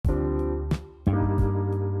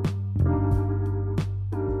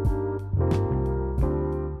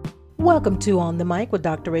Welcome to On the Mic with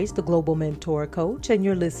Dr. H, the Global Mentor Coach, and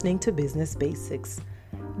you're listening to Business Basics.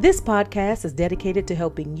 This podcast is dedicated to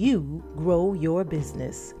helping you grow your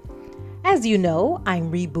business. As you know,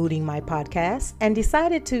 I'm rebooting my podcast and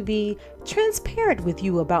decided to be transparent with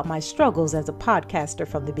you about my struggles as a podcaster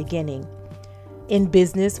from the beginning. In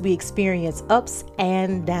business, we experience ups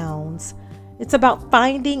and downs. It's about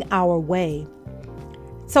finding our way.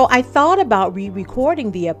 So I thought about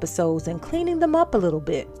re-recording the episodes and cleaning them up a little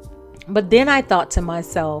bit. But then I thought to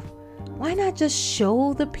myself, why not just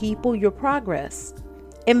show the people your progress?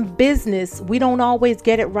 In business, we don't always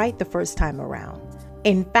get it right the first time around.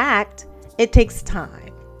 In fact, it takes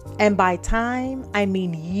time. And by time, I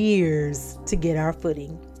mean years to get our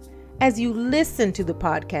footing. As you listen to the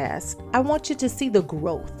podcast, I want you to see the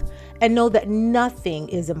growth and know that nothing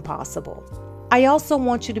is impossible. I also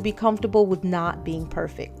want you to be comfortable with not being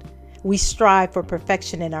perfect. We strive for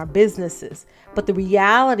perfection in our businesses, but the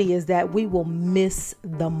reality is that we will miss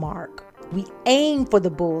the mark. We aim for the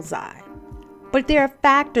bullseye, but there are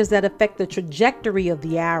factors that affect the trajectory of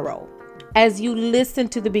the arrow. As you listen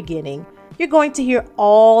to the beginning, you're going to hear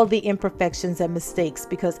all the imperfections and mistakes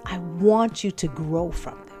because I want you to grow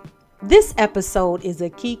from them. This episode is a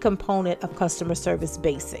key component of customer service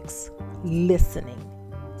basics: listening.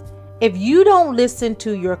 If you don't listen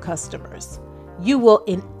to your customers, you will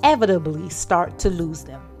inevitably start to lose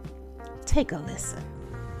them. Take a listen.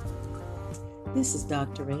 This is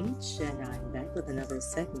Dr. H, and I'm back with another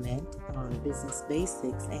segment on Business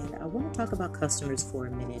Basics. And I want to talk about customers for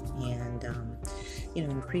a minute. And, in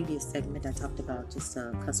the previous segment, I talked about just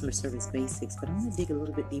customer service basics, but I'm going to dig a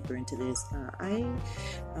little bit deeper into this. I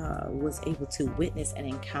was able to witness an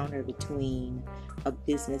encounter between a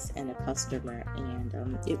business and a customer,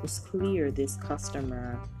 and it was clear this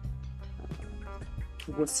customer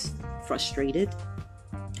was frustrated,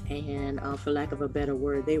 and for lack of a better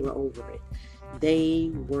word, they were over it.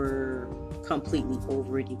 They were completely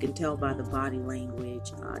over it. You can tell by the body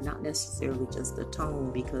language, not necessarily just the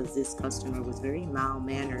tone, because this customer was very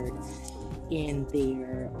mild-mannered in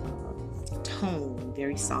their tone,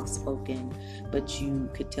 very soft-spoken, but you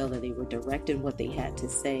could tell that they were direct in what they had to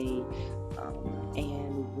say, and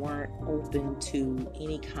weren't open to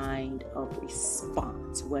any kind of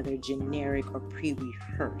response, whether generic or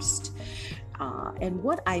pre-rehearsed. And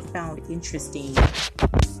what I found interesting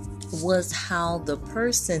was how the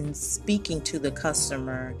person speaking to the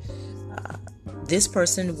customer, this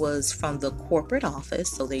person was from the corporate office,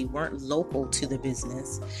 so they weren't local to the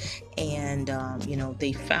business. And,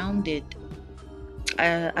 they found it,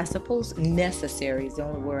 I suppose, necessary is the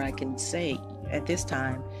only word I can say at this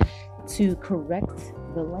time, to correct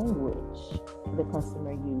the language the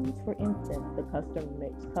customer used. For instance, the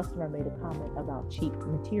customer made a comment about cheap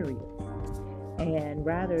materials. And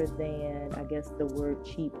rather than, I guess, the word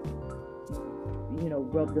cheap,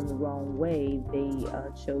 rubbed them the wrong way, they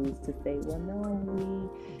chose to say, well, no,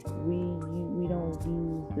 we don't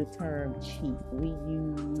use the term cheap. We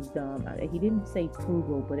used, he didn't say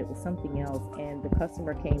frugal, but it was something else. And the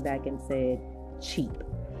customer came back and said cheap.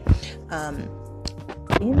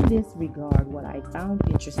 In this regard, what I found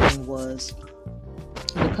interesting was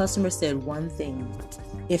the customer said one thing: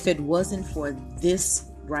 if it wasn't for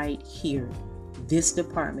this right here, this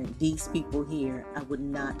department, these people here, I would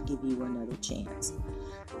not give you another chance.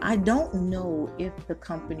 I don't know if the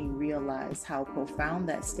company realized how profound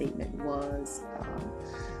that statement was.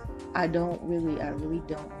 I really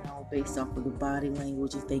don't know, based off of the body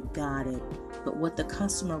language, if they got it. But what the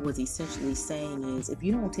customer was essentially saying is, if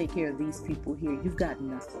you don't take care of these people here, you've got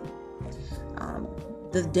nothing.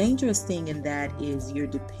 The dangerous thing in that is you're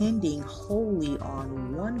depending wholly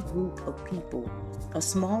on one group of people, a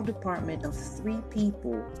small department of 3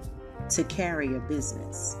 people, to carry your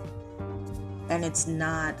business. And it's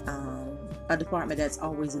not a department that's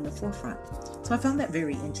always in the forefront. So I found that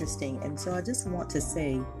very interesting. And so I just want to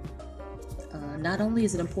say, not only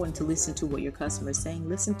is it important to listen to what your customer is saying,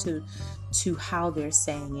 listen to how they're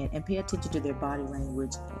saying it, and pay attention to their body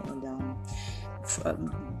language. And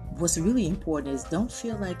what's really important is don't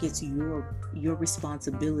feel like it's your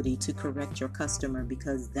responsibility to correct your customer,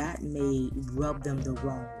 because that may rub them the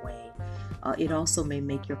wrong way. It also may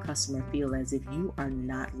make your customer feel as if you are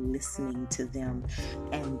not listening to them.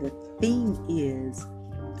 And the thing is,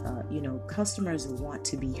 customers want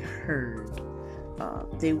to be heard.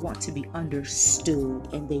 They want to be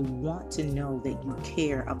understood, and they want to know that you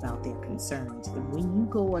care about their concerns. And when you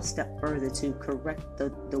go a step further to correct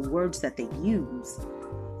the words that they use,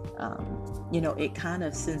 it kind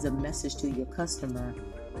of sends a message to your customer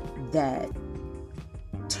that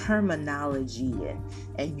terminology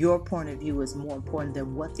and your point of view is more important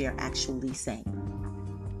than what they're actually saying.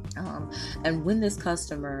 And when this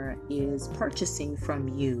customer is purchasing from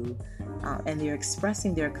you and they're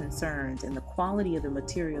expressing their concerns and the quality of the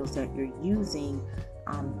materials that you're using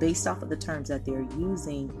based off of the terms that they're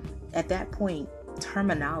using, at that point,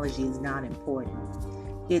 terminology is not important.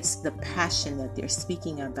 It's the passion that they're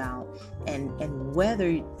speaking about and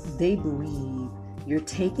whether they believe you're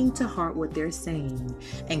taking to heart what they're saying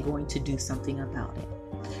and going to do something about it.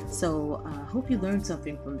 So I hope you learned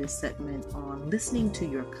something from this segment on listening to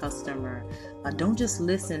your customer. Don't just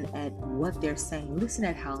listen at what they're saying, listen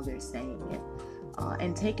at how they're saying it,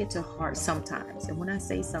 and take it to heart sometimes. And when I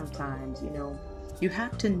say sometimes, you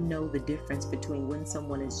have to know the difference between when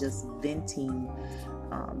someone is just venting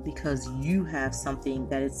because you have something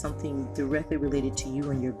that is something directly related to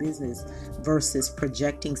you and your business versus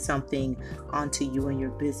projecting something onto you and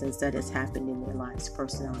your business that has happened in their lives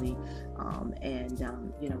personally.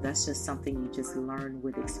 That's just something you just learn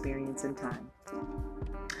with experience and time.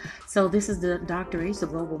 So this is the Dr. H, the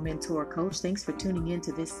Global Mentor Coach. Thanks for tuning in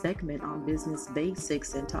to this segment on business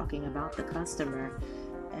basics and talking about the customer.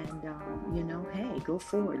 And, hey, go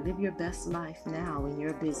forward. Live your best life now in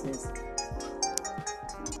your business.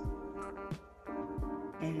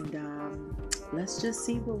 And let's just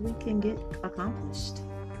see what we can get accomplished.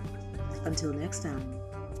 Until next time,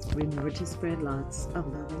 remember to spread lots of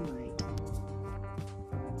love and light.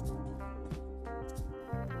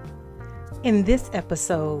 In this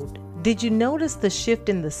episode, did you notice the shift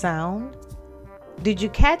in the sound? Did you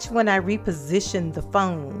catch when I repositioned the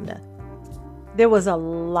phone? There was a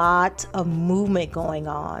lot of movement going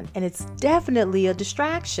on, and it's definitely a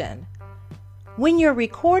distraction. When you're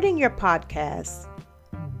recording your podcast,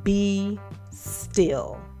 be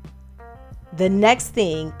still. The next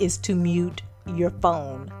thing is to mute your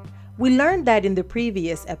phone. We learned that in the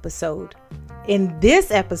previous episode. In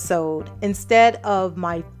this episode, instead of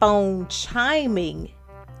my phone chiming,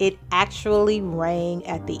 it actually rang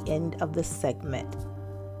at the end of the segment.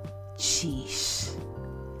 Sheesh.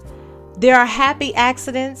 There are happy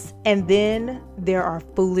accidents, and then there are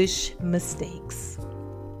foolish mistakes.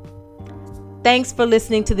 Thanks for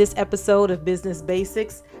listening to this episode of Business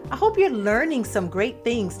Basics. I hope you're learning some great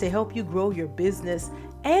things to help you grow your business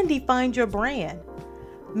and define your brand.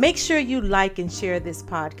 Make sure you like and share this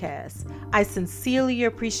podcast. I sincerely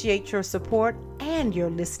appreciate your support and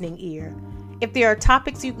your listening ear. If there are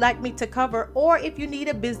topics you'd like me to cover, or if you need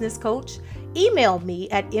a business coach, email me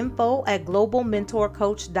at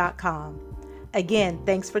info@globalmentorcoach.com. Again,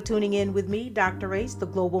 thanks for tuning in with me, Dr. H, the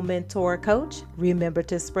Global Mentor Coach. Remember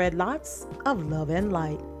to spread lots of love and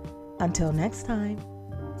light. Until next time.